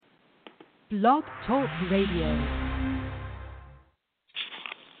Blog Talk Radio.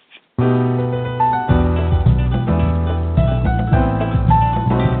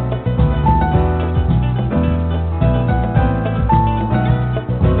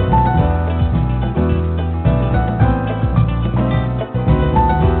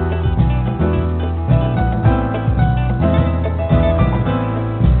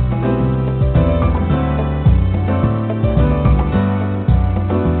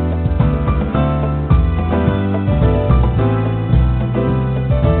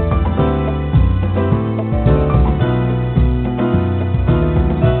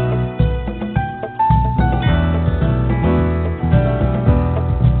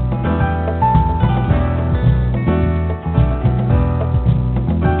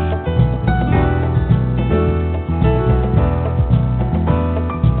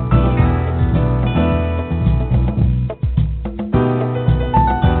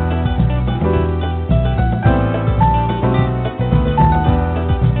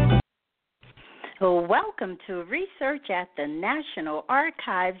 Welcome to Research at the National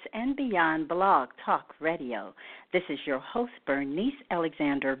Archives and Beyond Blog Talk Radio. This is your host, Bernice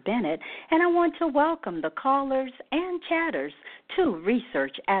Alexander Bennett, and I want to welcome the callers and chatters to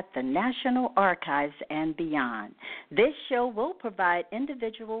Research at the National Archives and Beyond. This show will provide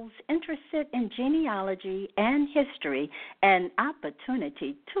individuals interested in genealogy and history an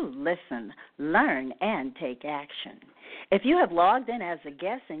opportunity to listen, learn, and take action. If you have logged in as a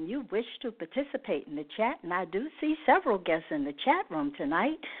guest and you wish to participate in the chat, and I do see several guests in the chat room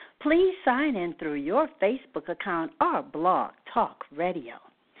tonight, please sign in through your Facebook account or Blog Talk Radio.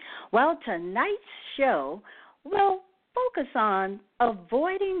 Well, tonight's show will focus on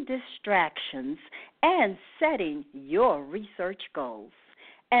avoiding distractions and setting your research goals.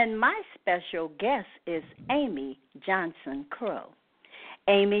 And my special guest is Amy Johnson-Crow.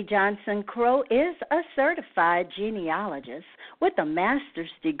 Amy Johnson-Crow is a certified genealogist with a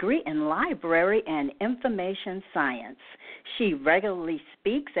master's degree in library and information science. She regularly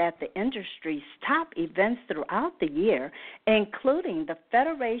speaks at the industry's top events throughout the year, including the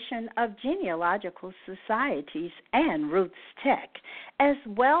Federation of Genealogical Societies and RootsTech, as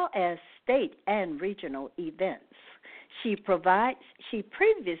well as state and regional events. She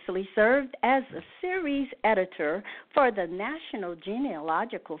previously served as a series editor for the National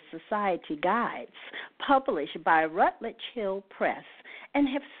Genealogical Society Guides, published by Rutledge Hill Press, and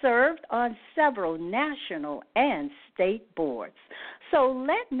have served on several national and state boards. So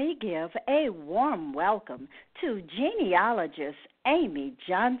let me give a warm welcome to genealogist Amy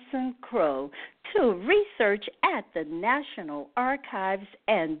Johnson-Crow to Research at the National Archives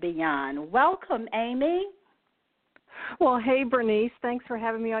and Beyond. Welcome, Amy. Well, hey, Bernice, thanks for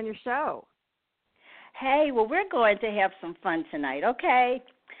having me on your show. Hey, well, we're going to have some fun tonight, okay?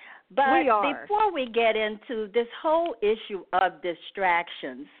 But we are. Before we get into this whole issue of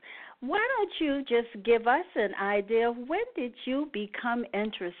distractions, why don't you just give us an idea of when did you become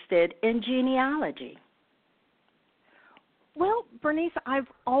interested in genealogy? Well, Bernice, I've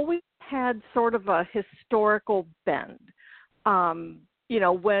always had sort of a historical bend. You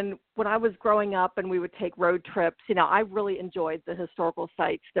know, when I was growing up and we would take road trips, you know, I really enjoyed the historical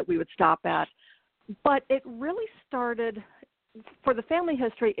sites that we would stop at. But it really started, for the family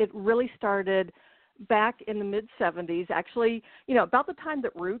history, it really started back in the mid-'70s, actually, you know, about the time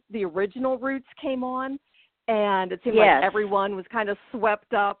that the original Roots came on. And it seemed like everyone was kind of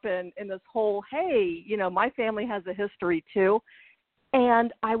swept up in this whole, hey, you know, my family has a history too.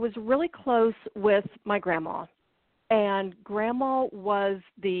 And I was really close with my grandma. And Grandma was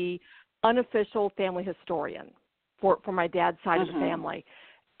the unofficial family historian for my dad's side of the family.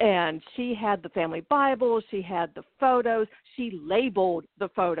 And she had the family Bible. She had the photos. She labeled the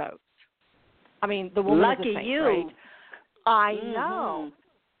photos. I mean, the woman Lucky is a saint, you. right? I know.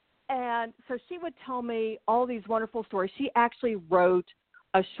 And so she would tell me all these wonderful stories. She actually wrote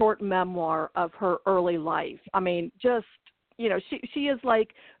a short memoir of her early life. I mean, just, you know, she is like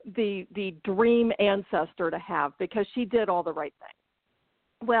the dream ancestor to have because she did all the right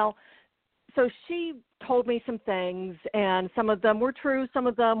things. Well, so she told me some things, and some of them were true, some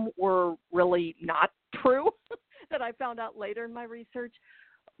of them were really not true that I found out later in my research.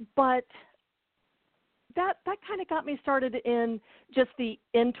 But that kind of got me started in just the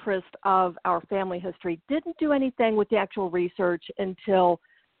interest of our family history. Didn't do anything with the actual research until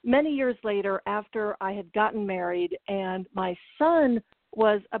many years later, after I had gotten married and my son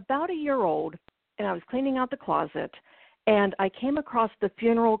was about a year old, and I was cleaning out the closet, and I came across the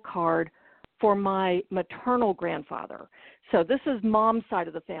funeral card for my maternal grandfather. So this is Mom's side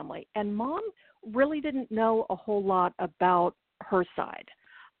of the family, and Mom really didn't know a whole lot about her side.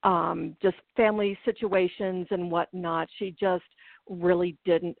 just family situations and whatnot. She just really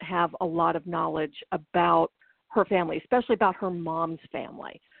didn't have a lot of knowledge about her family, especially about her mom's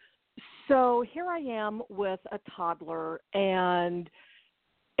family. So here I am with a toddler, and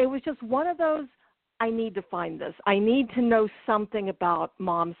it was just one of those, I need to find this. I need to know something about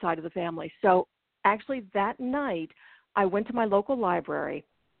mom's side of the family. So actually that night, I went to my local library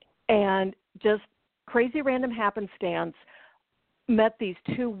and just crazy random happenstance met these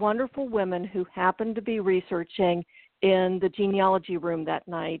two wonderful women who happened to be researching in the genealogy room that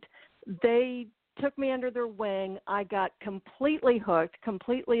night. They took me under their wing. I got completely hooked,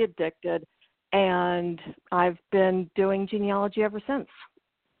 completely addicted, and I've been doing genealogy ever since.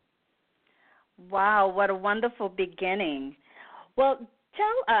 Wow, what a wonderful beginning. Well,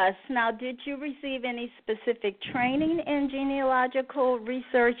 tell us now, did you receive any specific training in genealogical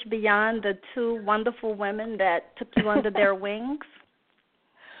research beyond the two wonderful women that took you under their wings?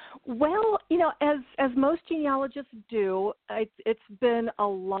 Well, as most genealogists do, it's been a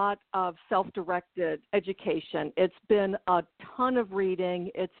lot of self-directed education. It's been a ton of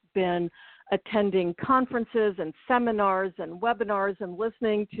reading. It's been attending conferences and seminars and webinars and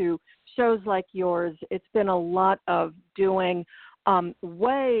listening to shows like yours. It's been a lot of doing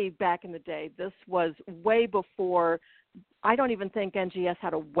way back in the day. This was way before, I don't even think NGS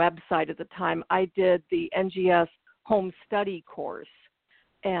had a website at the time. I did the NGS home study course.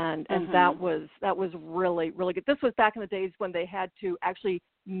 And that was really, really good. This was back in the days when they had to actually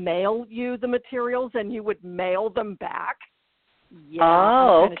mail you the materials and you would mail them back. Yeah,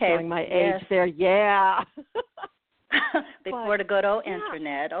 oh, I'm okay. Showing my age there. Yeah. Before the good old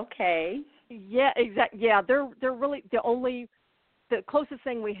internet. Okay. Yeah, exactly. Yeah, they're really the closest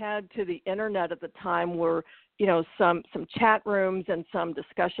thing we had to the internet at the time were some chat rooms and some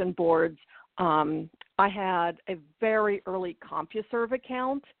discussion boards. I had a very early CompuServe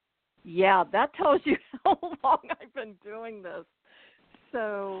account. Yeah, that tells you how long I've been doing this.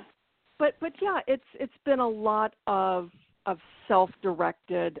 So, but yeah, it's been a lot of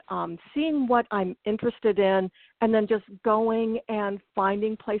self-directed, seeing what I'm interested in, and then just going and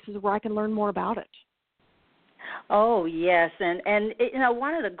finding places where I can learn more about it. Oh, yes, and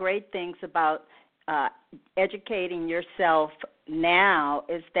one of the great things about educating yourself now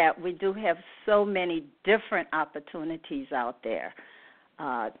is that we do have so many different opportunities out there,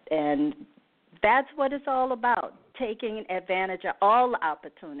 and that's what it's all about, taking advantage of all the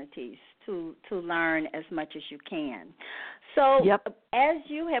opportunities to learn as much as you can. So As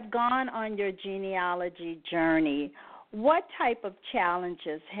you have gone on your genealogy journey, what type of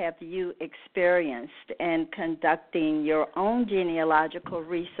challenges have you experienced in conducting your own genealogical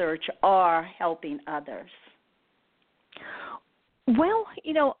research or helping others? Well,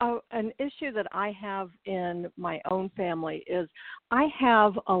 an issue that I have in my own family is I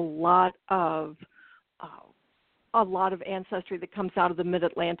have a lot of ancestry that comes out of the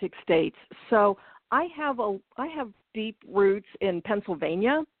Mid-Atlantic states. So I have deep roots in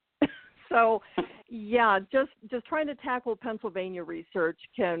Pennsylvania. So, yeah, just trying to tackle Pennsylvania research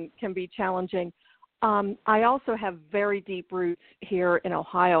can be challenging. I also have very deep roots here in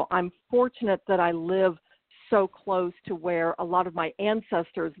Ohio. I'm fortunate that I live so close to where a lot of my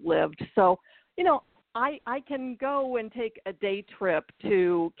ancestors lived. So, I can go and take a day trip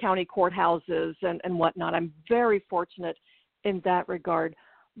to county courthouses and whatnot. I'm very fortunate in that regard.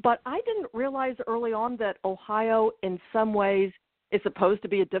 But I didn't realize early on that Ohio, in some ways, is supposed to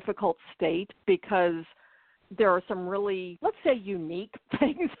be a difficult state because there are some really, let's say, unique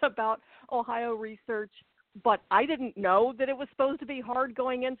things about Ohio research. But I didn't know that it was supposed to be hard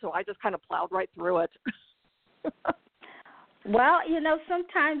going in, so I just kind of plowed right through it. Well,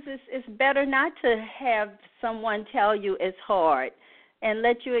 sometimes it's better not to have someone tell you it's hard and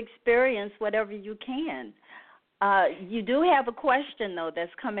let you experience whatever you can. You do have a question, though,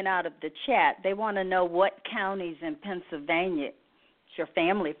 that's coming out of the chat. They want to know what counties in Pennsylvania is your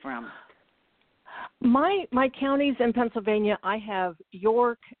family from. My counties in Pennsylvania, I have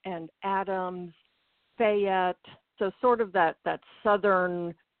York and Adams, Fayette, so sort of that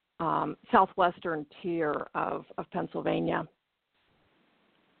southern, southwestern tier of Pennsylvania.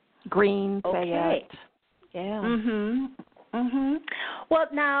 Greene, Fayette. Yeah. Well,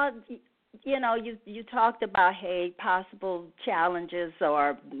 now, you talked about, possible challenges,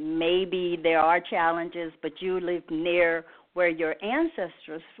 or maybe there are challenges, but you live near where your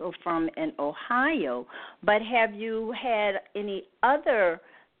ancestors were from in Ohio. But have you had any other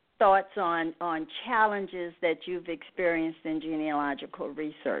thoughts on challenges that you've experienced in genealogical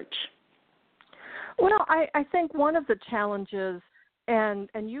research? Well, I think one of the challenges, and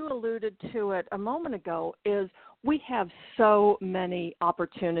you alluded to it a moment ago, is we have so many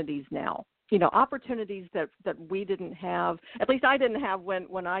opportunities now. Opportunities that we didn't have. At least I didn't have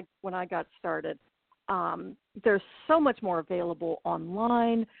when I got started. There's so much more available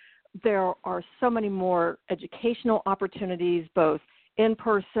online. There are so many more educational opportunities, both in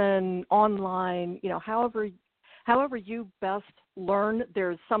person, online. However you best learn,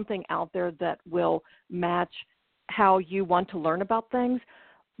 there's something out there that will match how you want to learn about things.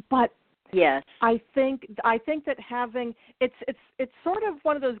 But yes, I think that having it's sort of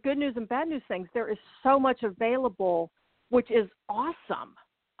one of those good news and bad news things. There is so much available, which is awesome.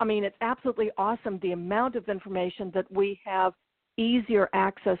 I mean, it's absolutely awesome, the amount of information that we have easier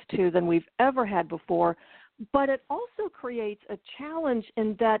access to than we've ever had before. But it also creates a challenge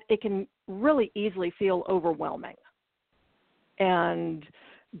in that it can really easily feel overwhelming. And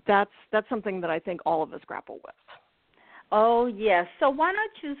that's something that I think all of us grapple with. Oh, yes. So why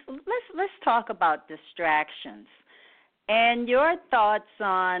don't you let's talk about distractions and your thoughts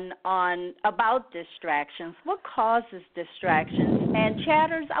on about distractions. What causes distractions? And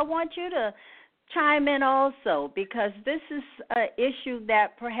chatters, I want you to chime in also, because this is an issue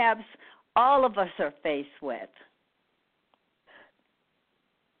that perhaps all of us are faced with.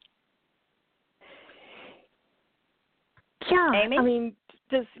 Yeah, Amy? I mean,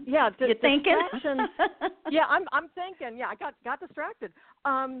 you thinking? Yeah, I'm thinking. Yeah, I got distracted.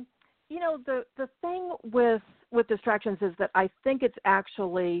 The thing with distractions is that I think it's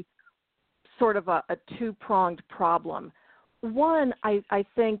actually sort of a two-pronged problem. One, I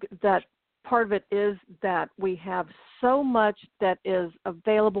think that part of it is that we have so much that is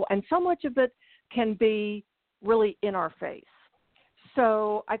available, and so much of it can be really in our face.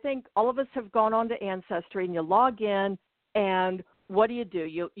 So I think all of us have gone on to Ancestry, and you log in, and what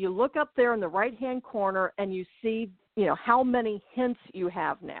do? You look up there in the right-hand corner, and you see, how many hints you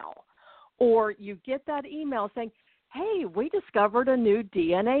have now. Or you get that email saying, hey, we discovered a new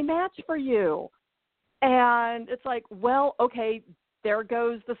DNA match for you. And it's like, well, okay, there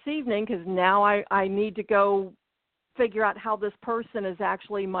goes this evening, because now I need to go figure out how this person is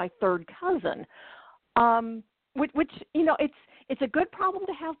actually my third cousin. Which it's a good problem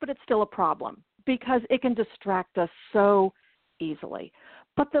to have, but it's still a problem because it can distract us so easily.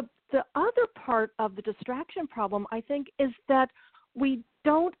 But the other part of the distraction problem, I think, is that we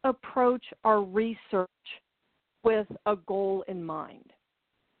don't approach our research with a goal in mind.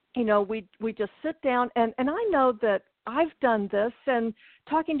 We just sit down, and I know that I've done this, and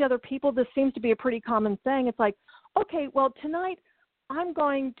talking to other people, this seems to be a pretty common thing. It's like, okay, well, tonight I'm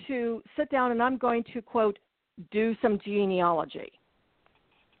going to sit down and I'm going to, quote, do some genealogy.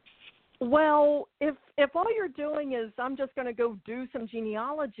 Well, if all you're doing is I'm just going to go do some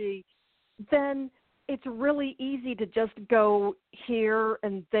genealogy, then it's really easy to just go here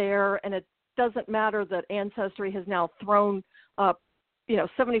and there, and it doesn't matter that Ancestry has now thrown up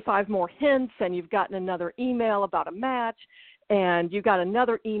 75 more hints, and you've gotten another email about a match, and you got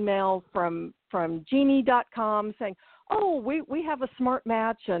another email from Genie.com saying, oh, we have a smart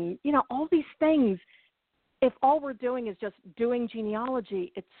match, and, all these things. If all we're doing is just doing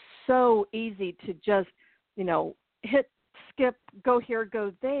genealogy, it's so easy to just, hit, skip, go here,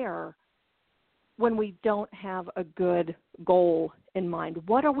 go there, when we don't have a good goal in mind.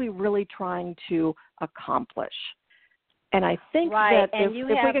 What are we really trying to accomplish? And I think that if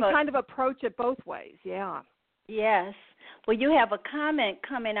we can kind of approach it both ways, yeah. Yes. Well, you have a comment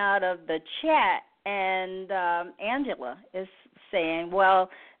coming out of the chat, and Angela is saying, well,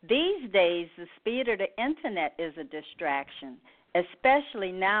 these days the speed of the Internet is a distraction,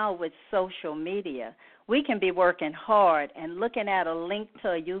 especially now with social media. We can be working hard and looking at a link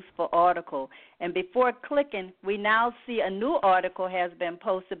to a useful article, and before clicking, we now see a new article has been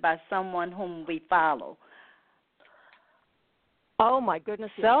posted by someone whom we follow. Oh, my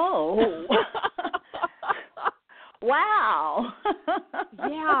goodness. So, wow.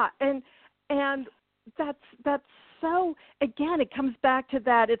 Yeah, and that's so, again, it comes back to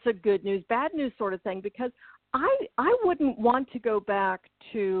that it's a good news, bad news sort of thing, because I wouldn't want to go back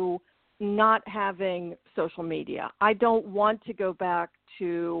to not having social media. I don't want to go back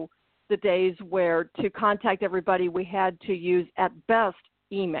to the days where to contact everybody we had to use at best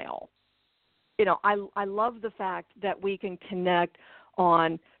email. I love the fact that we can connect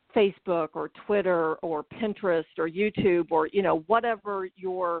on Facebook or Twitter or Pinterest or YouTube or, whatever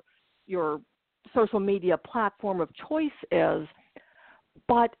your social media platform of choice is.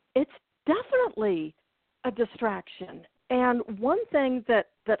 But it's definitely a distraction. And one thing that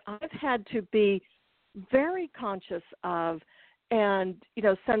I've had to be very conscious of, and,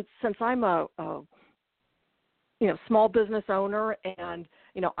 since I'm a small business owner and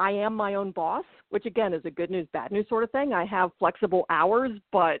I am my own boss, which again is a good news, bad news sort of thing. I have flexible hours,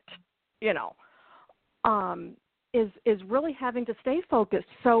 but, is really having to stay focused.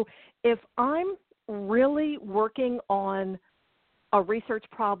 So if I'm really working on a research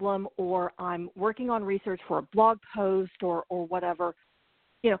problem, or I'm working on research for a blog post or whatever,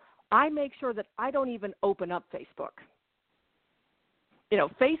 I make sure that I don't even open up Facebook.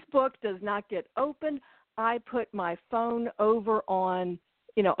 Facebook does not get opened. I put my phone over on,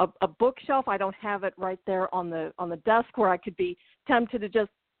 a bookshelf. I don't have it right there on the desk where I could be tempted to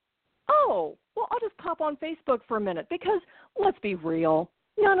just, I'll just pop on Facebook for a minute, because let's be real,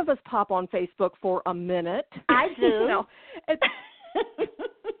 none of us pop on Facebook for a minute. I do.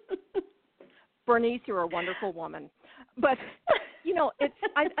 Bernice, you're a wonderful woman, but it's.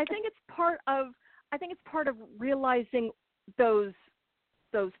 I think it's part of realizing those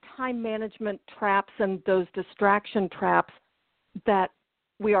time management traps and those distraction traps that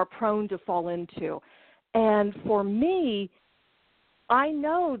we are prone to fall into. And for me, I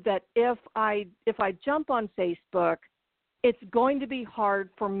know that if I jump on Facebook, it's going to be hard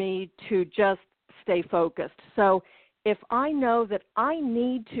for me to just stay focused. So if I know that I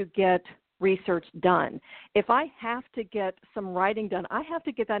need to get research done, if I have to get some writing done, I have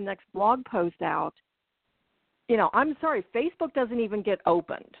to get that next blog post out, I'm sorry, Facebook doesn't even get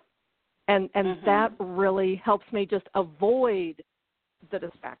opened. And that really helps me just avoid the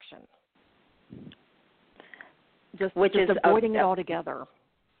distraction. Just avoiding it altogether.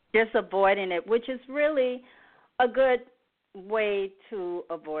 Just avoiding it, which is really a good way to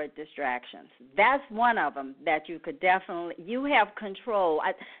avoid distractions. That's one of them that you could definitely, you have control.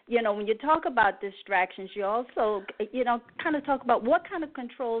 When you talk about distractions, you also, kind of talk about what kind of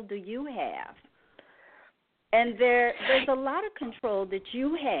control do you have? And there's a lot of control that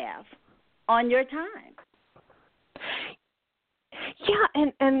you have on your time.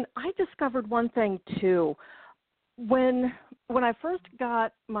 Yeah, and I discovered one thing too. When I first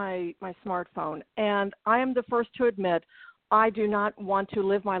got my smartphone, and I am the first to admit, I do not want to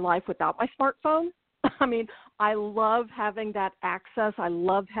live my life without my smartphone. I mean, I love having that access. I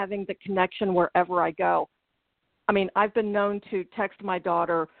love having the connection wherever I go. I mean, I've been known to text my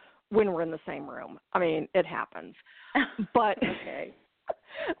daughter when we're in the same room. I mean, it happens. But okay.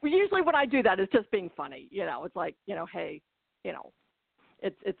 Usually when I do that, it's just being funny. It's like, hey,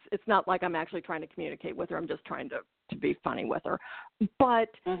 it's not like I'm actually trying to communicate with her. I'm just trying to be funny with her. But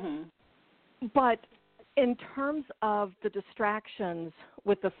in terms of the distractions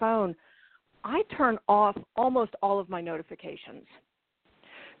with the phone, I turn off almost all of my notifications.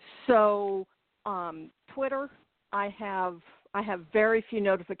 So Twitter, I have very few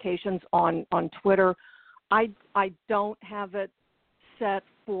notifications on Twitter. I don't have it set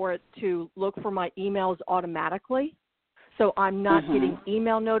for it to look for my emails automatically. So I'm not getting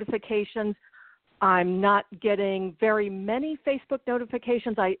email notifications. I'm not getting very many Facebook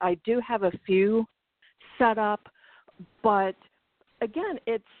notifications. I do have a few set up, but again,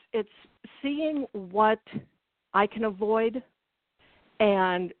 it's seeing what I can avoid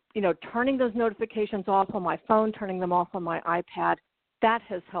and, turning those notifications off on my phone, turning them off on my iPad. That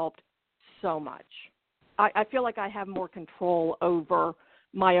has helped so much. I feel like I have more control over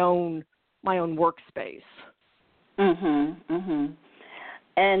my own workspace.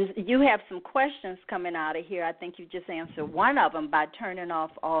 And you have some questions coming out of here. I think you just answered one of them by turning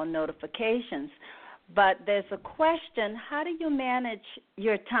off all notifications. But there's a question, how do you manage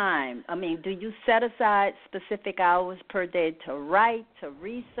your time? I mean, do you set aside specific hours per day to write, to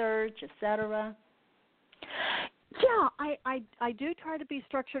research, et cetera? Yeah, I do try to be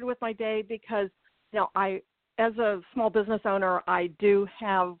structured with my day because, as a small business owner, I do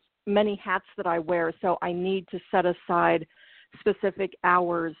have many hats that I wear, so I need to set aside specific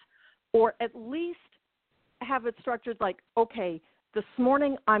hours, or at least have it structured like, okay, this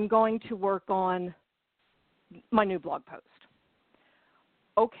morning I'm going to work on my new blog post.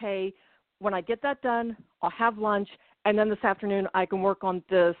 Okay, when I get that done, I'll have lunch, and then this afternoon I can work on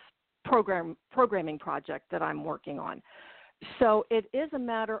this programming project that I'm working on. So it is a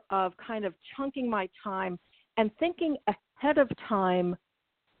matter of kind of chunking my time and thinking ahead of time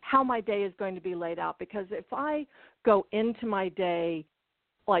how my day is going to be laid out. Because if I go into my day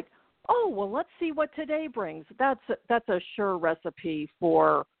like, let's see what today brings, that's a sure recipe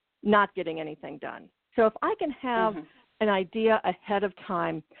for not getting anything done. So if I can have an idea ahead of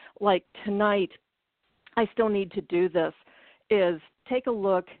time, like tonight, I still need to do this, is take a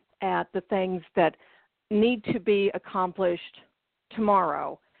look at the things that need to be accomplished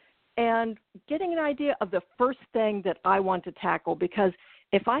tomorrow and getting an idea of the first thing that I want to tackle, because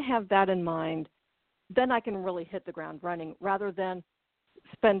if I have that in mind, then I can really hit the ground running rather than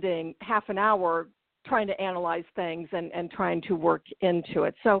spending half an hour trying to analyze things and trying to work into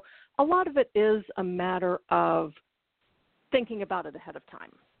it. So a lot of it is a matter of thinking about it ahead of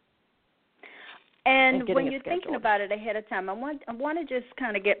time. And when you're thinking about it ahead of time, I want to just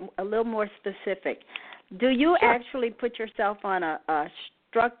kind of get a little more specific. Do you actually put yourself on a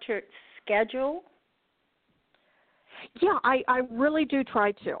structured schedule? Yeah, I really do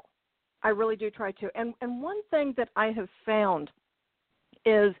try to. And one thing that I have found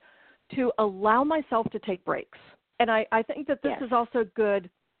is to allow myself to take breaks. And I think that this is also good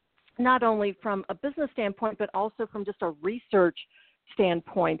not only from a business standpoint, but also from just a research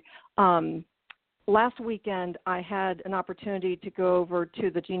standpoint. Last weekend, I had an opportunity to go over to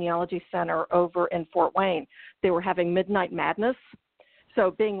the Genealogy Center over in Fort Wayne. They were having Midnight Madness.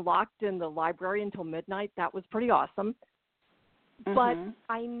 So being locked in the library until midnight, that was pretty awesome. Mm-hmm. But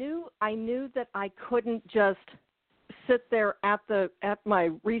I knew that I couldn't just sit there at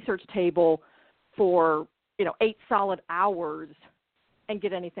my research table for 8 solid hours and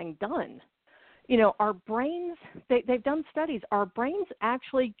get anything done. Our brains, they've done studies. Our brains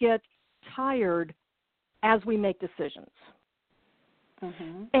actually get tired as we make decisions.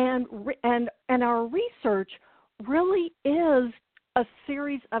 Mm-hmm. And our research really is a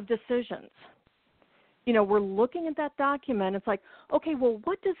series of decisions. We're looking at that document. It's like, okay, well,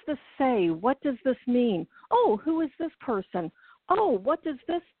 what does this say? What does this mean? Oh, who is this person? Oh, what does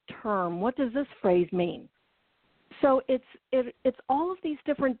this term, what does this phrase mean? So it's all of these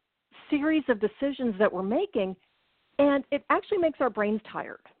different series of decisions that we're making, and it actually makes our brains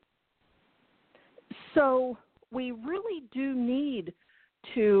tired. So we really do need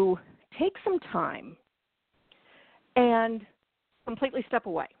to take some time and completely step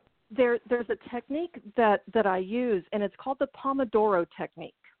away. There's a technique that I use, and it's called the Pomodoro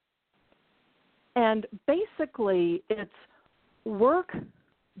technique. And basically, it's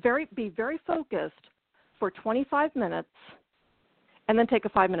be very focused for 25 minutes, and then take a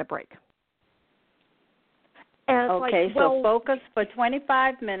 5-minute break. And so focus for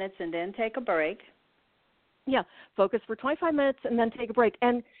 25 minutes and then take a break. Yeah, focus for 25 minutes and then take a break.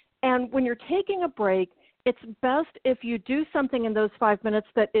 And when you're taking a break, it's best if you do something in those 5 minutes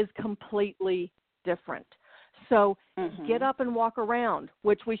that is completely different. So get up and walk around,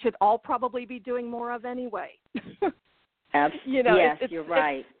 which we should all probably be doing more of anyway. Yes, you're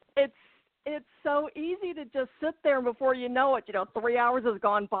right. It's so easy to just sit there, and before you know it, 3 hours has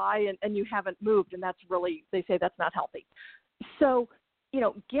gone by and you haven't moved, and that's really, they say that's not healthy. So,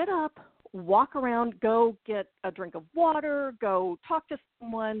 get up, walk around, go get a drink of water, go talk to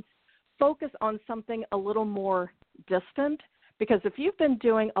someone, focus on something a little more distant, because if you've been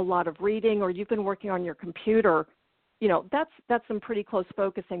doing a lot of reading or you've been working on your computer, that's some pretty close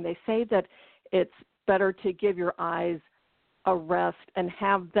focusing. They say that it's better to give your eyes a rest and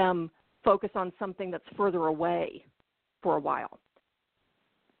have them focus on something that's further away for a while.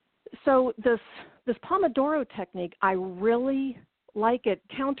 So this Pomodoro technique, I really like it.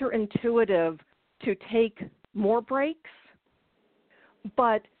 Counterintuitive to take more breaks,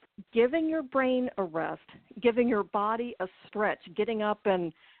 but giving your brain a rest, giving your body a stretch, getting up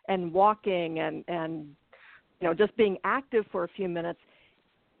and walking and just being active for a few minutes,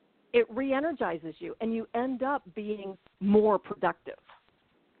 it re-energizes you, and you end up being more productive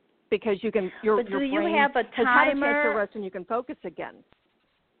because your brain you have a timer? Has had a chance to rest and you can focus again.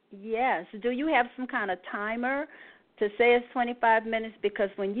 Yes. Do you have some kind of timer to say it's 25 minutes? Because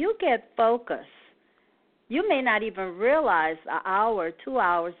when you get focused, you may not even realize an hour, 2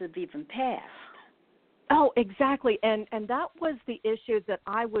 hours have even passed. Oh, exactly. And that was the issue that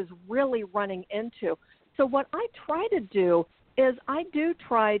I was really running into. So what I try to do is I do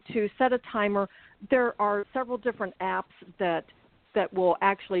try to set a timer. There are several different apps that will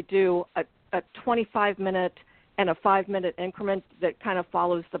actually do a 25-minute and a 5-minute increment that kind of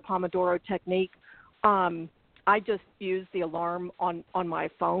follows the Pomodoro technique. I just use the alarm on my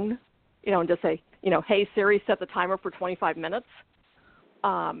phone, and just say, hey, Siri, set the timer for 25 minutes.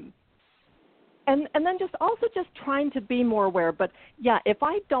 And then just trying to be more aware. But, yeah, if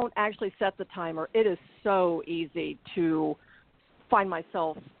I don't actually set the timer, it is so easy to find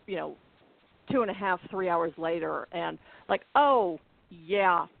myself, 2.5, 3 hours later and like, oh,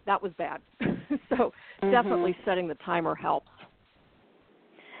 yeah, that was bad. So definitely setting the timer helps.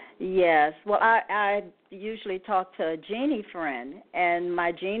 Yes. Well, I usually talk to a genie friend, and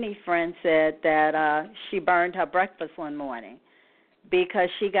my genie friend said that she burned her breakfast one morning because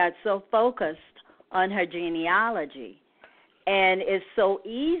she got so focused on her genealogy. And it's so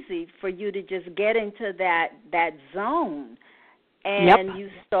easy for you to just get into that zone, and you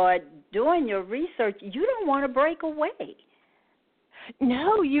start doing your research. You don't want to break away.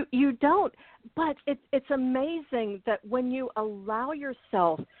 No, you don't. But it's amazing that when you allow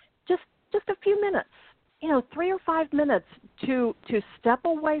yourself just a few minutes, 3 or 5 minutes to step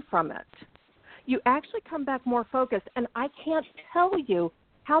away from it, you actually come back more focused. And I can't tell you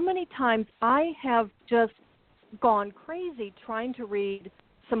how many times I have just gone crazy trying to read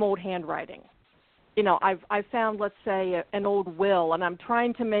some old handwriting. I've found, let's say, an old will, and I'm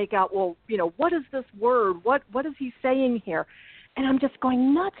trying to make out, what is this word? What is he saying here? And I'm just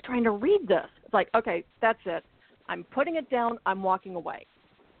going nuts trying to read this. It's like, okay, that's it. I'm putting it down. I'm walking away.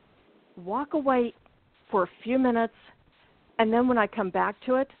 Walk away for a few minutes, and then when I come back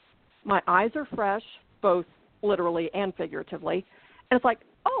to it, my eyes are fresh, both literally and figuratively, and it's like,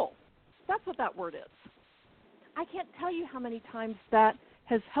 oh, that's what that word is. I can't tell you how many times that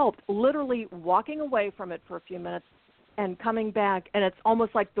has helped, literally walking away from it for a few minutes and coming back, and it's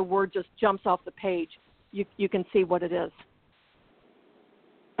almost like the word just jumps off the page. You can see what it is.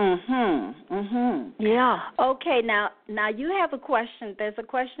 Yeah. Okay, now you have a question. There's a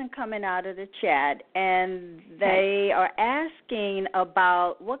question coming out of the chat, and they are asking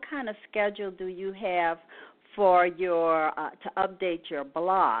about what kind of schedule do you have for your to update your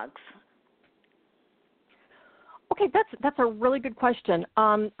blogs. Okay, that's a really good question.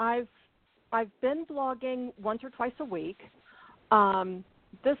 I've been blogging once or twice a week.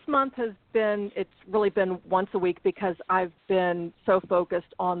 This month it's really been once a week because I've been so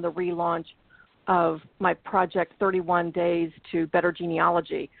focused on the relaunch of my project 31 Days to Better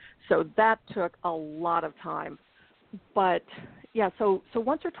Genealogy. So that took a lot of time. But yeah, so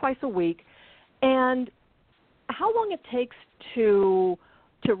once or twice a week. And how long it takes to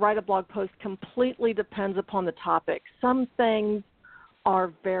write a blog post completely depends upon the topic. Some things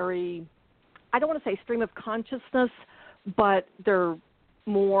are very, I don't want to say stream of consciousness, but they're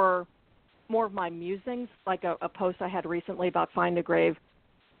more of my musings, like a post I had recently about Find a Grave.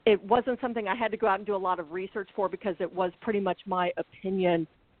 It wasn't something I had to go out and do a lot of research for because it was pretty much my opinion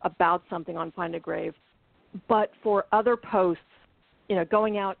about something on Find a Grave. But for other posts,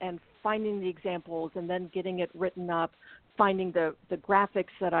 going out and finding the examples and then getting it written up, finding the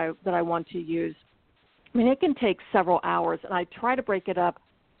graphics that I want to use, I mean, it can take several hours, and I try to break it up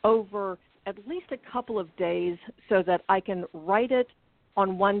over at least a couple of days so that I can write it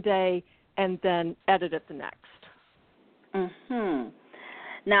on one day and then edit it the next.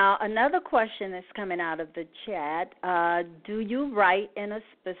 Now, another question that's coming out of the chat, do you write in a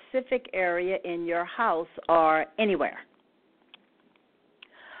specific area in your house or anywhere?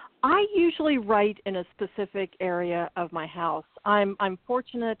 I usually write in a specific area of my house. I'm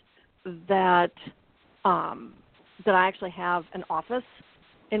fortunate that I actually have an office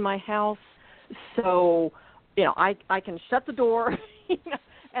in my house, so I can shut the door,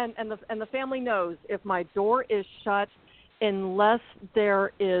 and the family knows if my door is shut, unless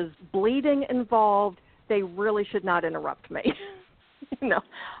there is bleeding involved, they really should not interrupt me.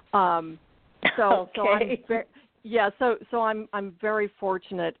 So I'm very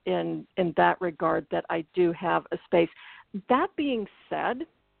fortunate in that regard that I do have a space. That being said,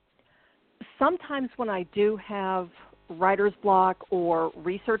 sometimes when I do have writer's block or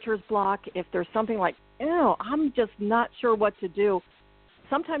researcher's block, if there's something like, I'm just not sure what to do,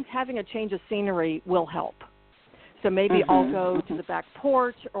 sometimes having a change of scenery will help. So maybe I'll go to the back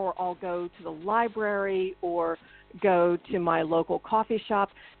porch, or I'll go to the library, or go to my local coffee shop.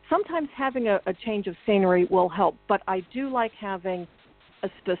 Sometimes having a change of scenery will help, but I do like having a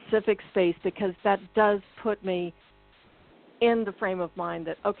specific space because that does put me in the frame of mind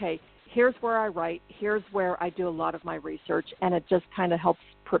that, okay, here's where I write, here's where I do a lot of my research, and it just kind of helps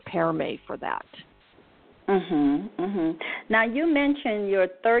prepare me for that. Now, you mentioned your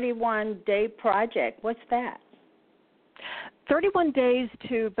 31-day project. What's that? 31 Days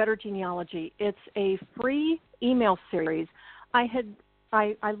to Better Genealogy. It's a free email series. I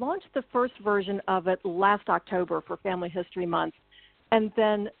launched the first version of it last October for Family History Month, and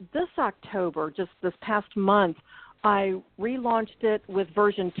then this October, just this past month, I relaunched it with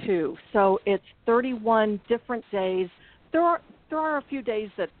version 2. So it's 31 different days. There are a few days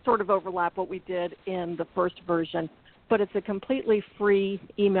that sort of overlap what we did in the first version, but it's a completely free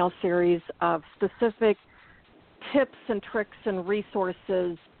email series of specific tips and tricks and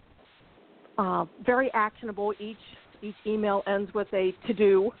resources, very actionable. Each email ends with a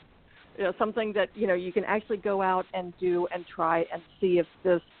to-do, something that you can actually go out and do and try and see if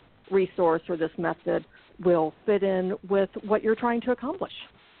this resource or this method will fit in with what you're trying to accomplish.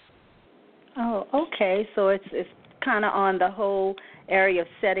 Oh, okay. So it's kind of on the whole area of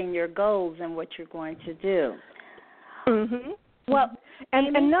setting your goals and what you're going to do. Well,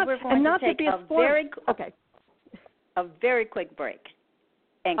 Amy, and not we're going to take be a very okay. a very quick break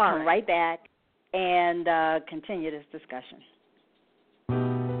and come right back and continue this discussion.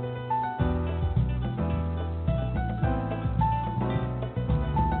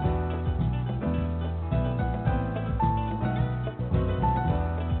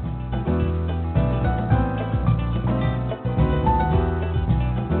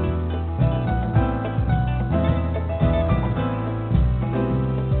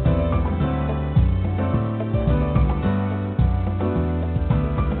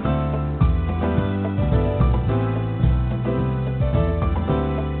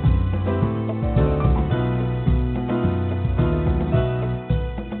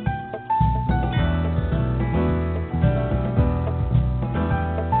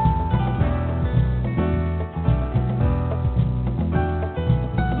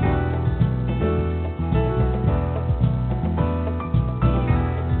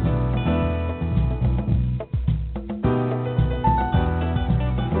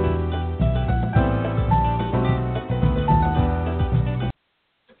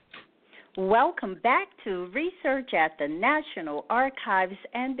 Welcome back to Research at the National Archives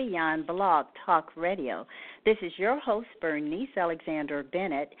and Beyond Blog Talk Radio. This is your host, Bernice Alexander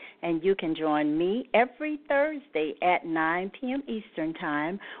Bennett, and you can join me every Thursday at 9 p.m. Eastern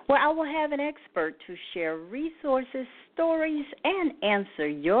Time, where I will have an expert to share resources, stories, and answer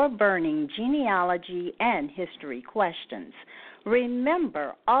your burning genealogy and history questions.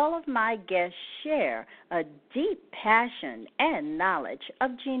 Remember, all of my guests share a deep passion and knowledge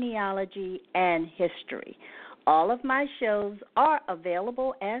of genealogy and history. All of my shows are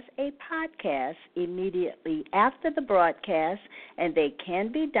available as a podcast immediately after the broadcast, and they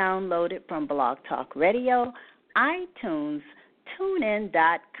can be downloaded from Blog Talk Radio, iTunes,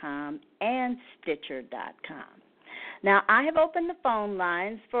 TuneIn.com, and Stitcher.com. Now, I have opened the phone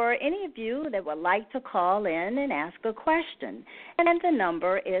lines for any of you that would like to call in and ask a question. And the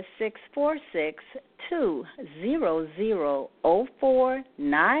number is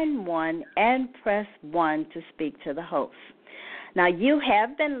 646-200-0491 and press 1 to speak to the host. Now, you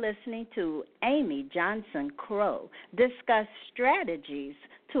have been listening to Amy Johnson Crow discuss strategies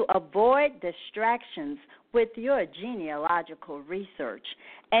to avoid distractions with your genealogical research.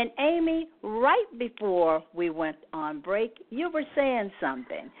 And Amy, right before we went on break, you were saying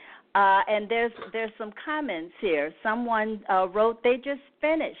something. And there's some comments here. Someone wrote they just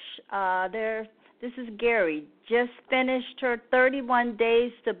finished. This is Gary, just finished her 31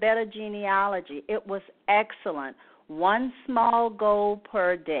 days to better genealogy. It was excellent. One small goal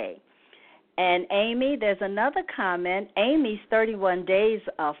per day. And Amy, there's another comment. Amy's 31 days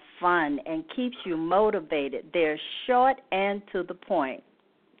are fun and keeps you motivated. They're short and to the point.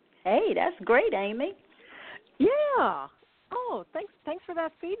 Hey, that's great, Amy. Yeah. Oh, thanks for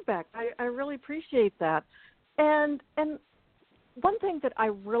that feedback. I really appreciate that. And one thing that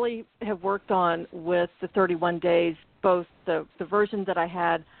I really have worked on with the 31 days, both the version that I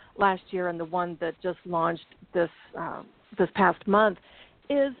had last year and the one that just launched this past month,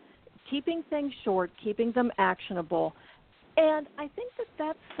 is keeping things short, keeping them actionable. And I think that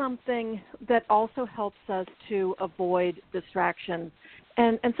that's something that also helps us to avoid distractions.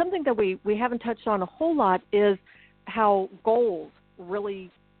 And something that we haven't touched on a whole lot is how goals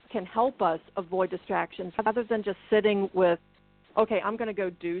really can help us avoid distractions rather than just sitting with, okay, I'm going to go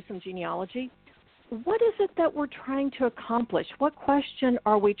do some genealogy. What is it that we're trying to accomplish? What question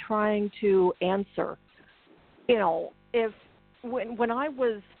are we trying to answer? You know, when I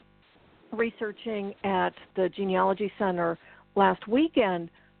was researching at the Genealogy Center last weekend,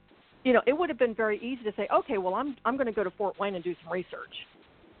 you know, it would have been very easy to say, okay, well, I'm going to go to Fort Wayne and do some research.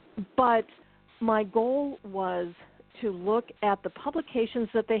 But my goal was to look at the publications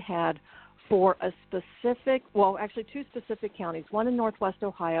that they had for a specific, well, actually two specific counties, one in Northwest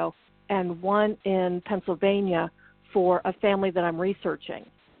Ohio and one in Pennsylvania for a family that I'm researching.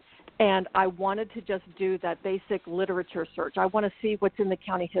 And I wanted to just do that basic literature search. I want to see what's in the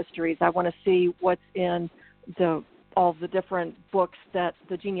county histories. I want to see what's in all the different books that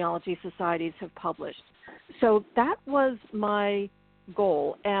the genealogy societies have published. So that was my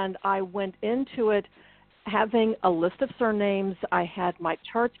goal, and I went into it having a list of surnames. I had my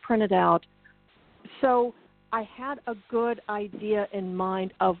charts printed out. So I had a good idea in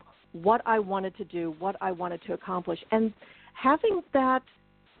mind of what I wanted to do, what I wanted to accomplish. And having that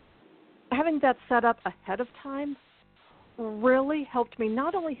set up ahead of time really helped me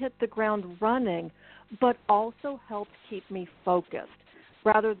not only hit the ground running, but also helped keep me focused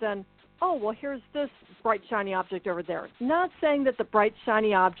rather than, oh, well, here's this bright, shiny object over there. Not saying that the bright,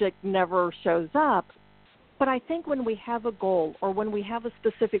 shiny object never shows up, But I think when we have a goal or when we have a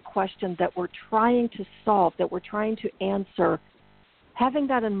specific question that we're trying to solve, that we're trying to answer, having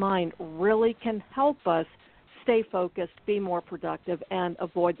that in mind really can help us stay focused, be more productive, and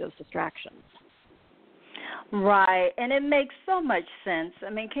avoid those distractions. Right, and it makes so much sense.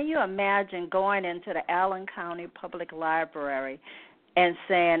 I mean, can you imagine going into the Allen County Public Library and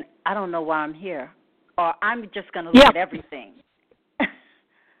saying, I don't know why I'm here, or I'm just going to look at everything?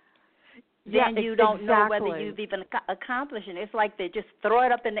 Then you don't know whether you've even accomplished it. It's like they just throw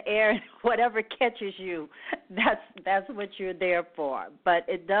it up in the air and whatever catches you, that's what you're there for. But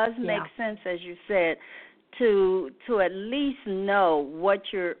it does make sense, as you said, to at least know what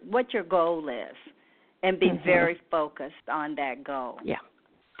your goal is and be very focused on that goal. Yeah.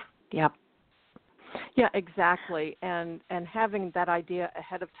 Yep. Yeah, exactly. And having that idea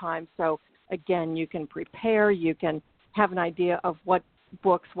ahead of time, so again, you can prepare, you can have an idea of what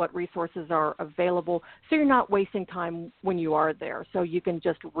books, what resources are available, so you're not wasting time when you are there. So you can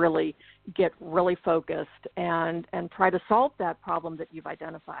just really get really focused and try to solve that problem that you've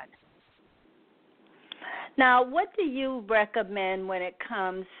identified. Now, what do you recommend when it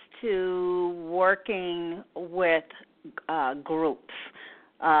comes to working with groups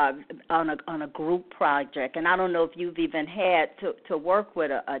on a group project? And I don't know if you've even had to work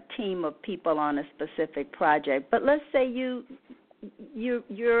with a team of people on a specific project, but let's say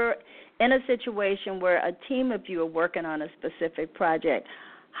you're in a situation where a team of you are working on a specific project.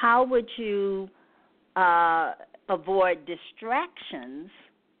 How would you avoid distractions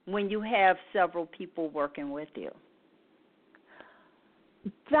when you have several people working with you?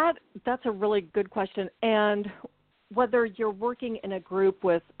 That's a really good question. And whether you're working in a group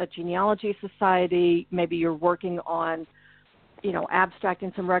with a genealogy society, maybe you're working on,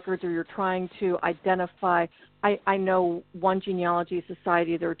 abstracting some records, or you're trying to identify, I know one genealogy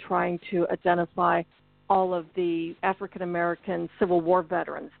society, they're trying to identify all of the African-American Civil War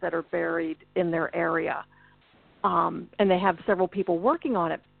veterans that are buried in their area. And they have several people working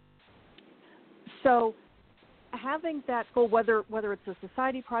on it. So having that goal, whether it's a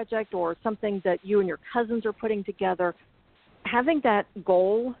society project or something that you and your cousins are putting together, having that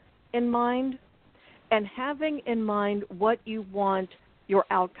goal in mind and having in mind what you want your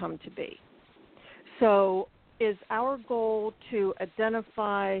outcome to be. So is our goal to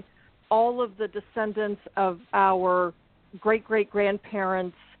identify all of the descendants of our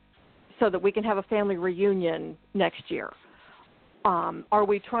great-great-grandparents so that we can have a family reunion next year? Are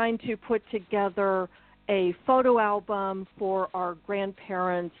we trying to put together a photo album for our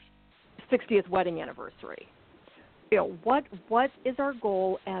grandparents' 60th wedding anniversary? What is our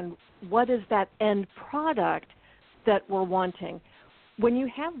goal, and what is that end product that we're wanting? When you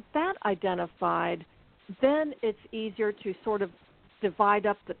have that identified, then it's easier to sort of divide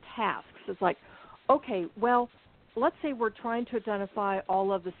up the tasks. It's like, okay, well, let's say we're trying to identify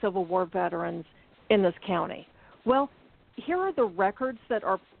all of the Civil War veterans in this county. Well, here are the records that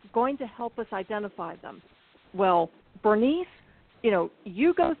are going to help us identify them. Well, Bernice,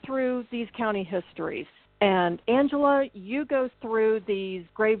 you go through these county histories, and Angela, you go through these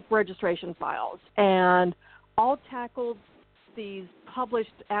grave registration files, and I'll tackle these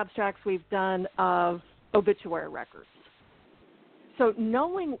published abstracts we've done of obituary records. So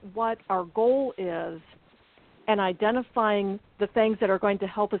knowing what our goal is and identifying the things that are going to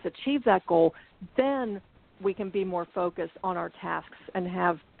help us achieve that goal, then we can be more focused on our tasks and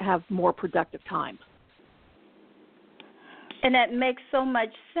have more productive time. And that makes so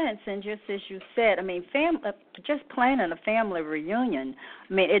much sense. And just as you said, I mean, just planning a family reunion,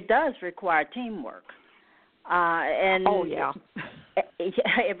 I mean, it does require teamwork. Oh, yeah.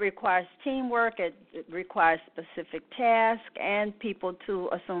 It requires teamwork. It requires specific tasks and people to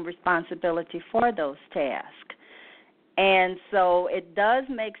assume responsibility for those tasks. And so it does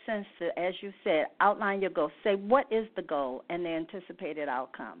make sense to, as you said, outline your goal. Say what is the goal and the anticipated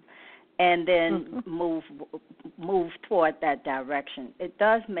outcome, and then move toward that direction. It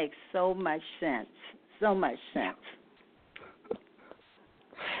does make so much sense. So much sense.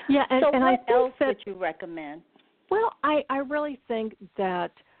 Yeah, and what I think else that, would you recommend? Well, I really think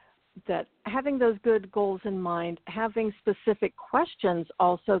that having those good goals in mind, having specific questions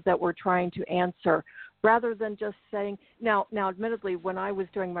also that we're trying to answer, rather than just saying, now admittedly, when I was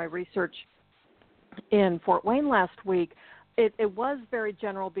doing my research in Fort Wayne last week, it was very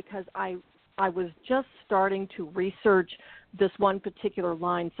general because I was just starting to research this one particular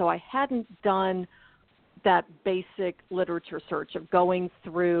line, so I hadn't done that basic literature search of going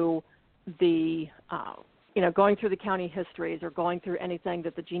through the county histories or going through anything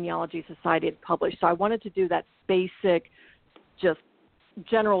that the Genealogy Society had published. So I wanted to do that basic, just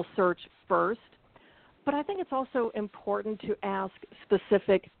general search first. But I think it's also important to ask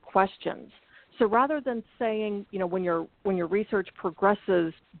specific questions. So rather than saying, when your research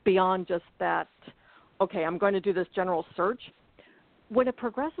progresses beyond just that, okay, I'm going to do this general search, when it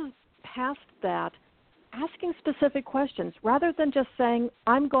progresses past that, asking specific questions, rather than just saying,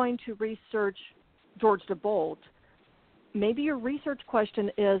 I'm going to research George DeBolt, maybe your research question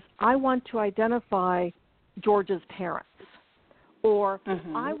is, I want to identify George's parents, or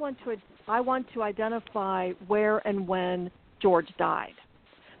I want to identify where and when George died,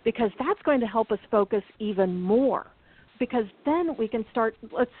 because that's going to help us focus even more, because then we can start,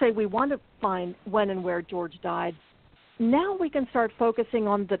 let's say we want to find when and where George died. Now we can start focusing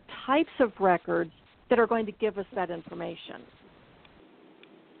on the types of records that are going to give us that information.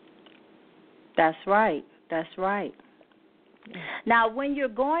 That's right. That's right. Now, when you're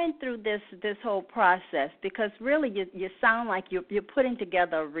going through this whole process, because really you sound like you're putting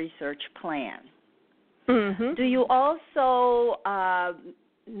together a research plan. Mm-hmm. Do you also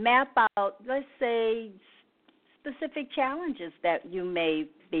map out, let's say, specific challenges that you may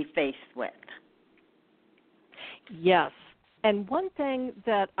be faced with? Yes. And one thing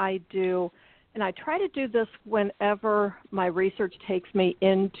that I do, and I try to do this whenever my research takes me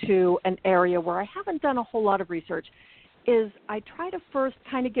into an area where I haven't done a whole lot of research, is I try to first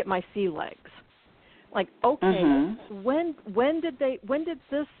kind of get my sea legs. Like, okay, when did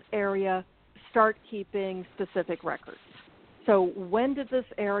this area start keeping specific records? So when did this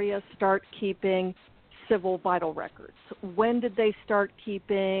area start keeping civil vital records? When did they start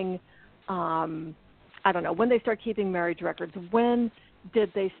keeping, when they start keeping marriage records? When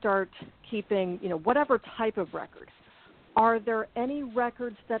did they start keeping, whatever type of record? Are there any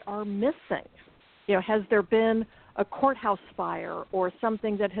records that are missing? Has there been a courthouse fire or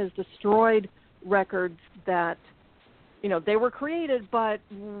something that has destroyed records that, they were created, but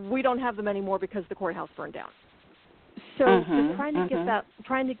we don't have them anymore because the courthouse burned down. So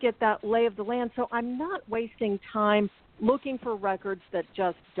trying to get that lay of the land, so I'm not wasting time looking for records that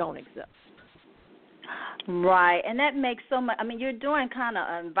just don't exist. Right, and that makes so much. I mean, you're doing kind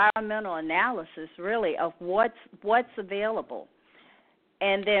of environmental analysis, really, of what's available,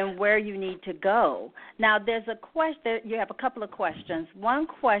 and then where you need to go. Now, there's a question. You have a couple of questions. One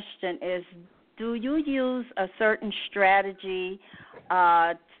question is, do you use a certain strategy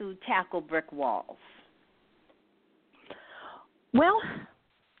to tackle brick walls? Well,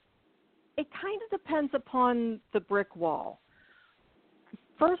 it kind of depends upon the brick wall.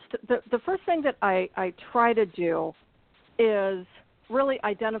 First, the first thing that I try to do is really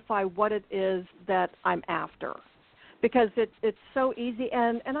identify what it is that I'm after, because it's so easy,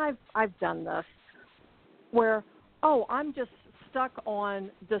 and I've done this, where, I'm just stuck on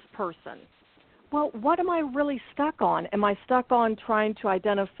this person. Well, what am I really stuck on? Am I stuck on trying to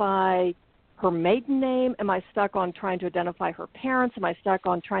identify her maiden name? Am I stuck on trying to identify her parents? Am I stuck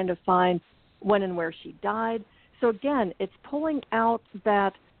on trying to find when and where she died? So again, it's pulling out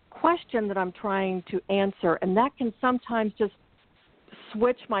that question that I'm trying to answer, and that can sometimes just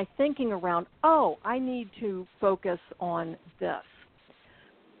switch my thinking around, I need to focus on this.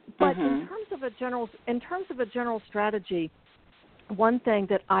 But in terms of a general strategy, one thing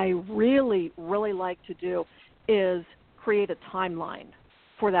that I really, really like to do is create a timeline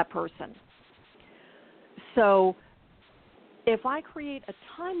for that person. So if I create a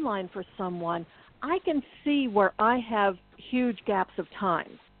timeline for someone, I can see where I have huge gaps of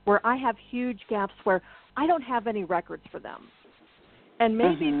time, where I have huge gaps where I don't have any records for them. And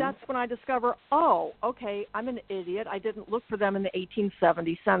maybe that's when I discover, okay, I'm an idiot. I didn't look for them in the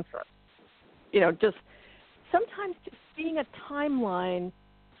 1870 census. Just sometimes just seeing a timeline,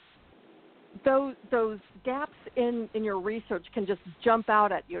 those gaps in your research can just jump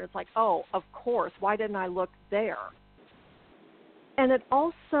out at you. It's like, of course, why didn't I look there? And it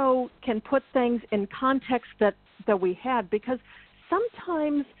also can put things in context that we had, because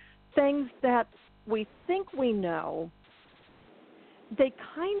sometimes things that we think we know, they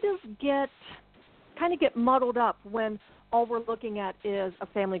kind of get muddled up when all we're looking at is a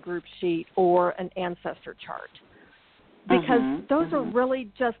family group sheet or an ancestor chart, because those are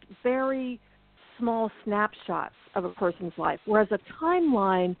really just very small snapshots of a person's life, whereas a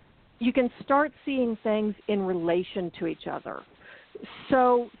timeline, you can start seeing things in relation to each other.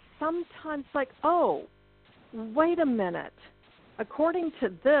 So sometimes like, wait a minute, according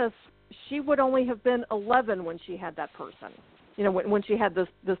to this, she would only have been 11 when she had that person, when she had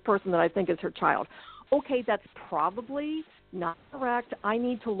this person that I think is her child. Okay, that's probably not correct. I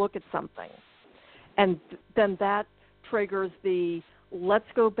need to look at something. And then that triggers let's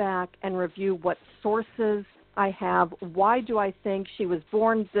go back and review what sources I have why do I think she was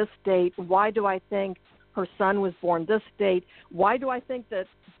born this date, why do I think her son was born this date, why do I think that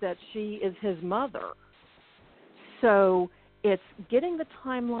she is his mother. So it's getting the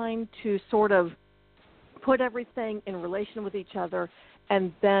timeline to sort of put everything in relation with each other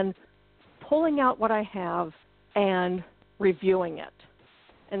and then pulling out what I have and reviewing it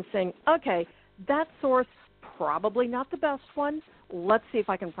and saying, okay, that source, probably not the best one. Let's see if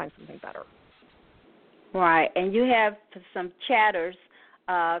I can find something better. Right, and you have some chatters.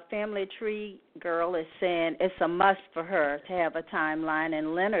 Family Tree Girl is saying it's a must for her to have a timeline,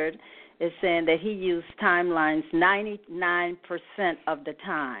 and Leonard is saying that he used timelines 99% of the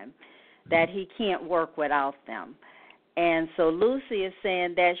time, that he can't work without them. And so Lucy is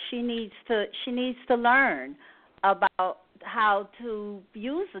saying that she needs to learn about how to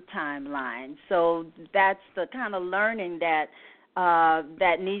use a timeline. So that's the kind of learning that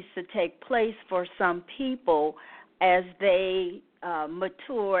needs to take place for some people as they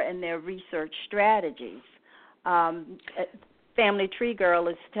mature in their research strategies. Family Tree Girl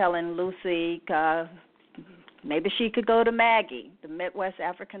is telling Lucy maybe she could go to Maggie, the Midwest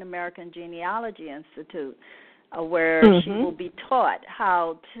African American Genealogy Institute, where she will be taught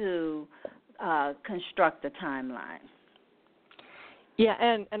how to construct a timeline. Yeah,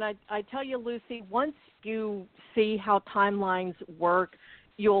 and I tell you, Lucy, once you see how timelines work,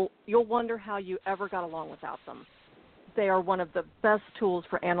 you'll wonder how you ever got along without them. They are one of the best tools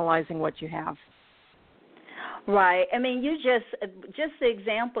for analyzing what you have. Right. I mean, you just the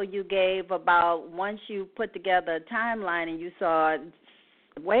example you gave about once you put together a timeline and you saw,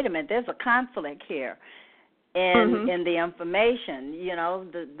 wait a minute, there's a conflict here in the information. You know,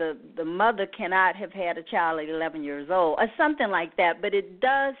 the mother cannot have had a child at 11 years old or something like that, but it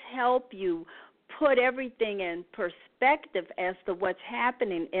does help you put everything in perspective as to what's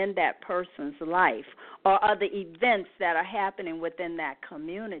happening in that person's life or other events that are happening within that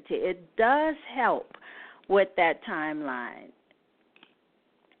community. It does help with that timeline.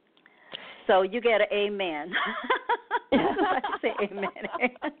 So you get an amen. I say amen.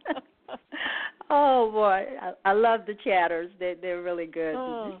 Oh, boy. I love the chatters. They're really good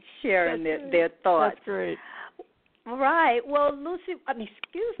sharing their thoughts. That's great. Right. Well, Lucy,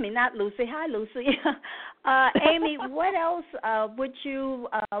 excuse me, not Lucy. Hi, Lucy. Amy, what else would you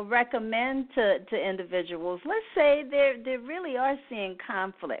recommend to individuals? Let's say they really are seeing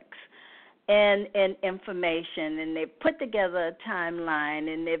conflicts in information, and they've put together a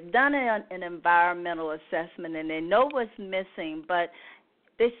timeline, and they've done an environmental assessment, and they know what's missing, but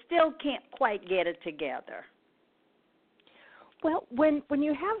they still can't quite get it together. Well, when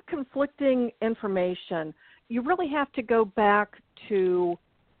you have conflicting information, you really have to go back to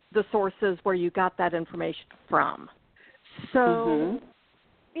the sources where you got that information from. So,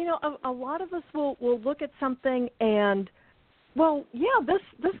 you know, a lot of us will look at something and, well, yeah,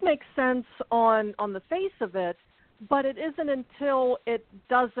 this makes sense on the face of it, but it isn't until it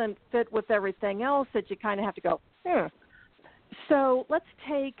doesn't fit with everything else that you kind of have to go, So let's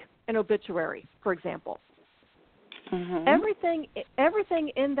take an obituary, for example. Everything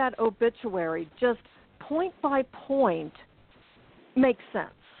in that obituary, just point by point, makes sense.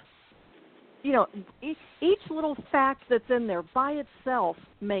 You know, each little fact that's in there by itself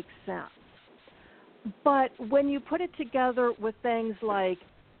makes sense. But when you put it together with things like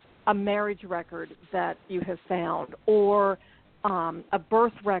a marriage record that you have found, or a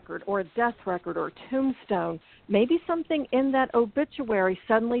birth record, or a death record, or a tombstone, maybe something in that obituary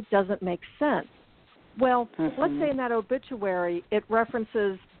suddenly doesn't make sense. Well, let's say in that obituary it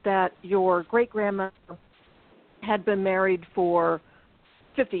references that your great-grandmother had been married for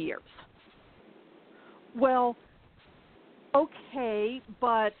 50 years. Well, okay,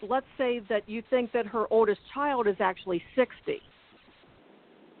 but let's say that you think that her oldest child is actually 60.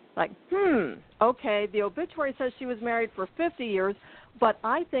 Like, okay, the obituary says she was married for 50 years, but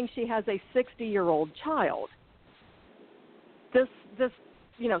I think she has a 60-year-old child. This,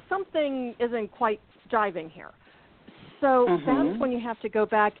 you know, something isn't quite jiving here. So that's when you have to go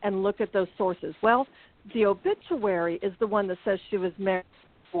back and look at those sources. Well, the obituary is the one that says she was married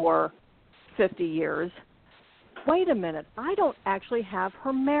for 50 years. Wait a minute, I don't actually have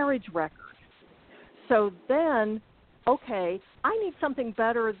her marriage record. So then, okay, I need something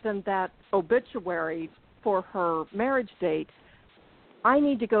better than that obituary for her marriage date. I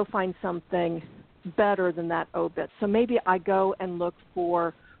need to go find something better than that obit. So maybe I go and look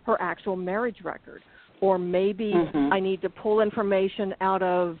for her actual marriage record. Or maybe I need to pull information out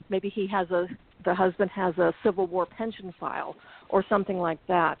of, maybe the husband has a Civil War pension file or something like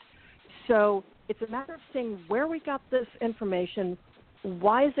that. So it's a matter of seeing where we got this information,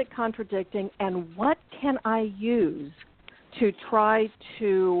 why is it contradicting, and what can I use to try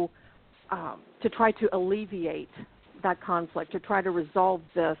to alleviate that conflict, to try to resolve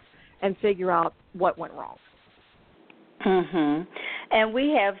this and figure out what went wrong. Mhm. And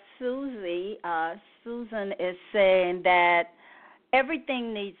we have Susie. Susan is saying that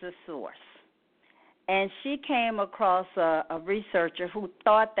everything needs a source. And she came across a researcher who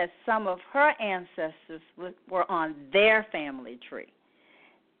thought that some of her ancestors were on their family tree.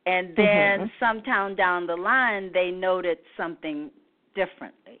 And then sometime down the line, they noted something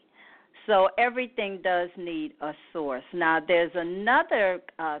differently. So everything does need a source. Now, there's another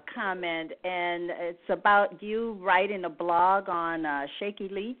comment, and it's about you writing a blog on shaky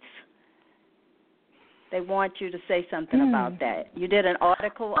leaves. They want you to say something about that. You did an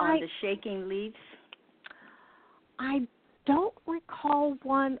article on the shaking leaves? I don't recall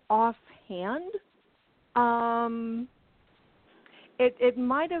one offhand. It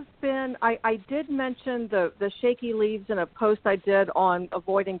might have been, I did mention the shaky leaves in a post I did on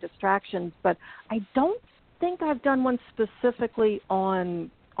avoiding distractions, but I don't think I've done one specifically on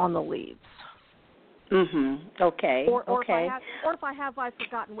the leaves. Okay. Or okay. If I have, I've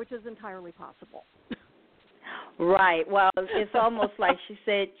forgotten, which is entirely possible. Right. Well, it's almost like she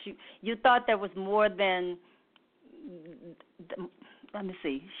said you thought there was more than, let me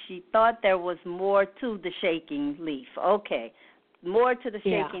see, she thought there was more to the shaking leaf. Okay. More to the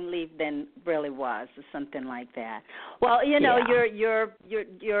shaking leaf than really was, or something like that. Well, you know,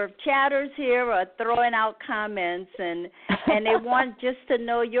 your chatters here are throwing out comments, and they want just to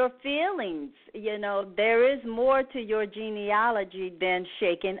know your feelings. You know, there is more to your genealogy than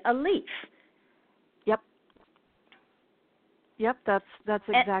shaking a leaf. Yep, that's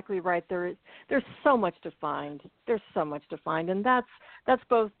exactly right. There's so much to find. And that's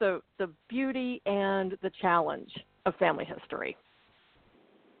both the beauty and the challenge of family history.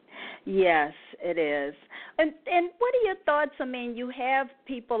 Yes, it is. And what are your thoughts? I mean, you have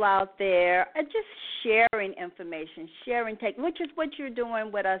people out there just sharing information, which is what you're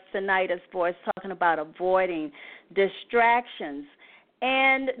doing with us tonight as far as talking about avoiding distractions.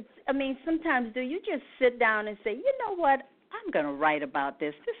 And, I mean, sometimes do you just sit down and say, you know what, I'm going to write about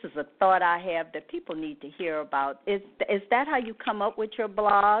this. This is a thought I have that people need to hear about. Is that how you come up with your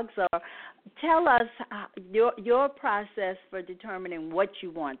blogs? Or tell us your process for determining what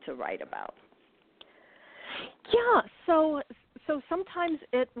you want to write about. Yeah, so sometimes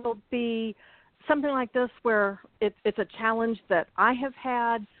it will be something like this where it's a challenge that I have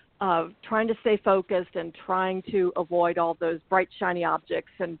had of trying to stay focused and trying to avoid all those bright, shiny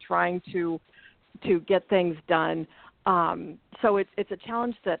objects and trying to get things done. So it's a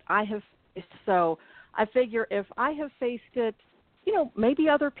challenge that I have faced. So I figure if I have faced it, you know, maybe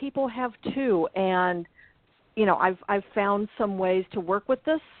other people have too. And, you know, I've found some ways to work with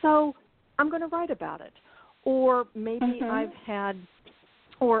this, so I'm going to write about it. Or maybe I've had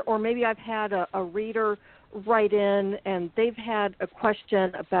a reader write in and they've had a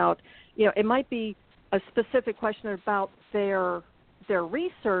question about, you know, it might be a specific question about their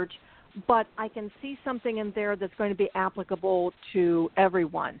research, but I can see something in there that's going to be applicable to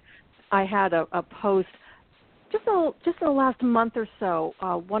everyone. I had a post just in the last month or so.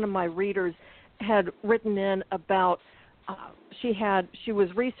 One of my readers had written in about she was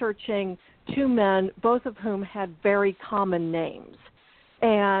researching two men, both of whom had very common names,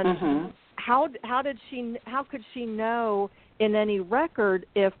 and how could she know in any record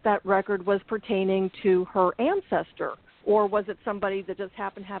if that record was pertaining to her ancestor, or was it somebody that just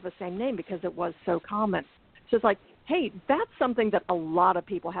happened to have the same name because it was so common? So it's like, hey, that's something that a lot of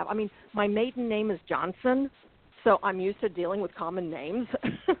people have. I mean, my maiden name is Johnson, so I'm used to dealing with common names.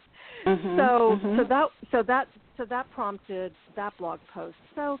 So that prompted that blog post.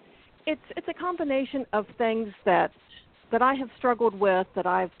 So it's a combination of things that I have struggled with, that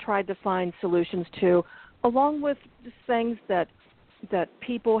I've tried to find solutions to, along with just things that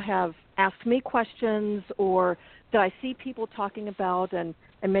people have asked me questions or that I see people talking about, and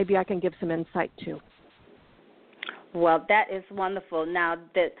maybe I can give some insight to. Well, that is wonderful. Now,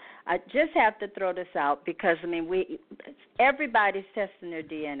 that I just have to throw this out because, I mean, everybody's testing their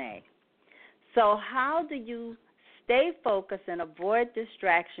DNA. So how do you stay focused and avoid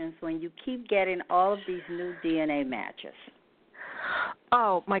distractions when you keep getting all of these new DNA matches?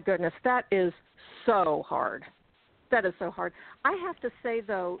 Oh, my goodness, that is so hard. That is so hard. I have to say,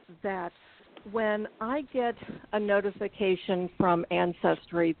 though, that when I get a notification from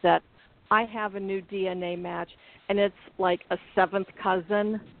Ancestry that I have a new DNA match and it's like a seventh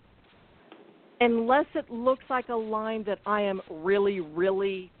cousin, unless it looks like a line that I am really,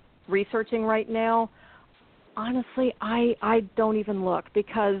 really researching right now, honestly, I don't even look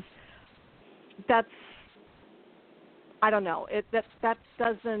because that's, I don't know, that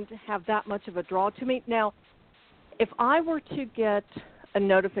doesn't have that much of a draw to me. Now, if I were to get a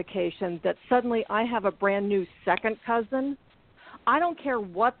notification that suddenly I have a brand new second cousin, I don't care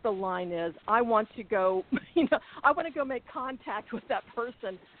what the line is. I want to go, I want to go make contact with that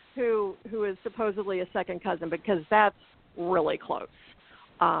person who is supposedly a second cousin because that's really close.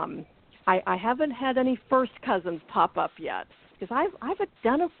 I haven't had any first cousins pop up yet because I've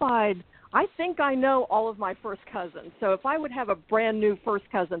identified, I think I know all of my first cousins. So if I would have a brand new first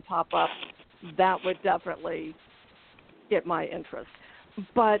cousin pop up, that would definitely get my interest.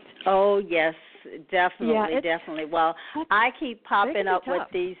 But oh yes, definitely, yeah, definitely. Well, I keep popping up with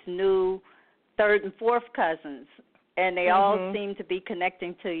these new third and fourth cousins, and they all seem to be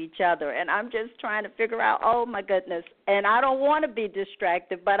connecting to each other. And I'm just trying to figure out, oh my goodness, and I don't want to be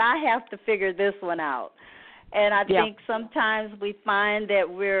distracted, but I have to figure this one out. And I think sometimes we find that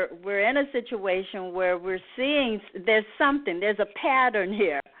we're in a situation where we're seeing there's a pattern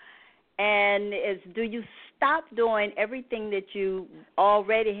here. And do you stop doing everything that you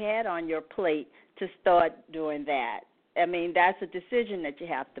already had on your plate to start doing that? I mean, that's a decision that you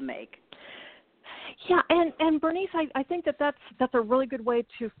have to make. Yeah, and Bernice, I think that's a really good way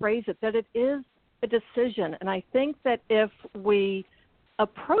to phrase it, that it is a decision. And I think that if we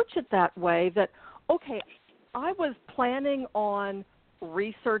approach it that way, that, okay, I was planning on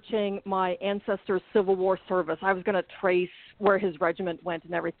researching my ancestor's Civil War service. I was going to trace where his regiment went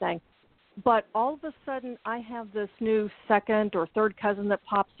and everything. But all of a sudden, I have this new second or third cousin that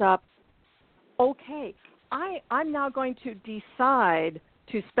pops up. Okay, I'm now going to decide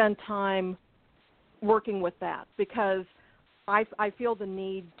to spend time working with that because I feel the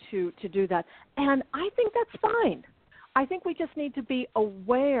need to do that. And I think that's fine. I think we just need to be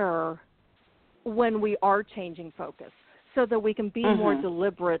aware when we are changing focus so that we can be more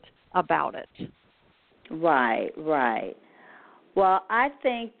deliberate about it. Right, right. Well, I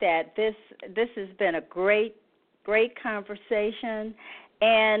think that this has been a great conversation,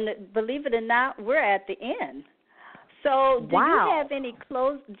 and believe it or not, we're at the end. So, do you have any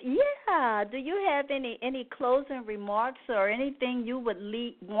do you have any closing remarks or anything you would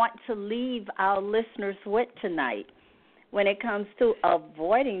want to leave our listeners with tonight when it comes to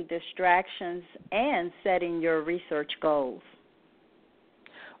avoiding distractions and setting your research goals?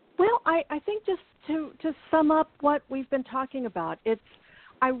 Well, I think just to sum up what we've been talking about,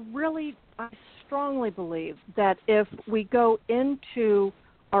 I strongly believe that if we go into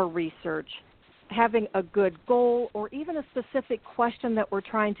our research having a good goal or even a specific question that we're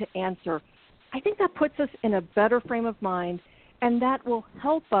trying to answer, I think that puts us in a better frame of mind, and that will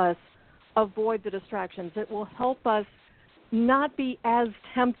help us avoid the distractions. It will help us not be as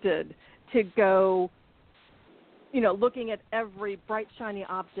tempted to go, looking at every bright, shiny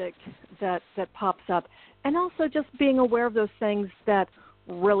object that pops up, and also just being aware of those things that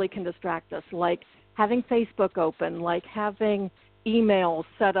really can distract us, like having Facebook open, like having emails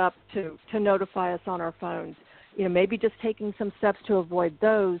set up to notify us on our phones. Maybe just taking some steps to avoid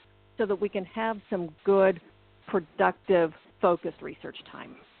those so that we can have some good, productive, focused research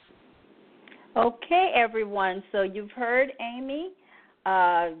time. Okay, everyone. So you've heard Amy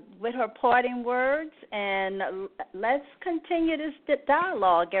with her parting words, and let's continue this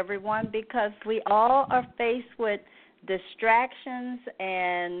dialogue, everyone, because we all are faced with distractions,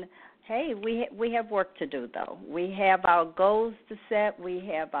 and hey, we have work to do, though. We have our goals to set, we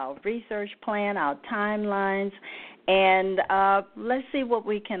have our research plan, our timelines, and let's see what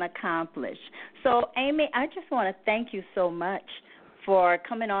we can accomplish. So, Amy, I just want to thank you so much for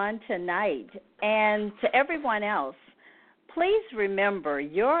coming on tonight, and to everyone else, please remember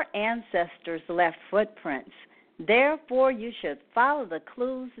your ancestors left footprints. Therefore, you should follow the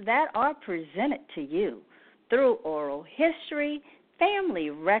clues that are presented to you through oral history, family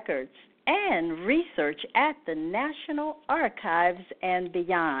records, and research at the National Archives and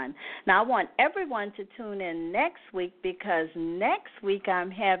beyond. Now, I want everyone to tune in next week because next week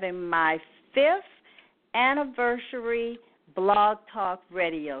I'm having my 5th anniversary Blog Talk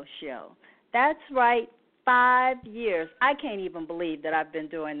radio show. That's right. 5 years. I can't even believe that I've been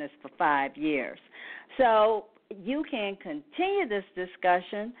doing this for 5 years. So you can continue this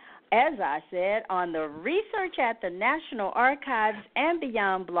discussion, as I said, on the Research at the National Archives and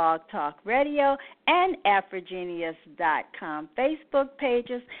Beyond Blog Talk Radio and Afrogenius.com Facebook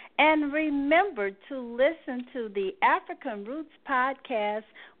pages. And remember to listen to the African Roots podcast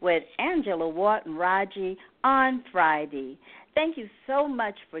with Angela Wharton Raji on Friday. Thank you so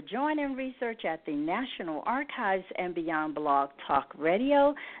much for joining research at the National Archives and Beyond Blog Talk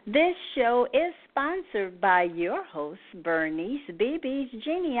Radio. This show is sponsored by your host, Bernice Beebe's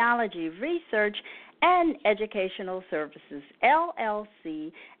Genealogy Research and Educational Services,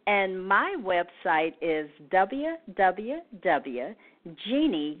 LLC, and my website is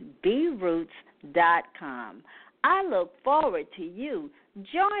www.geniebroots.com. I look forward to you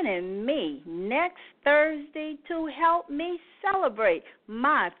joining me next Thursday to help me celebrate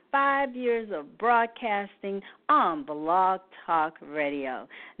my 5 years of broadcasting on Blog Talk Radio.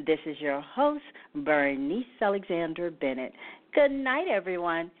 This is your host, Bernice Alexander Bennett. Good night,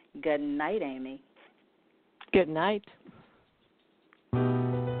 everyone. Good night, Amy. Good night.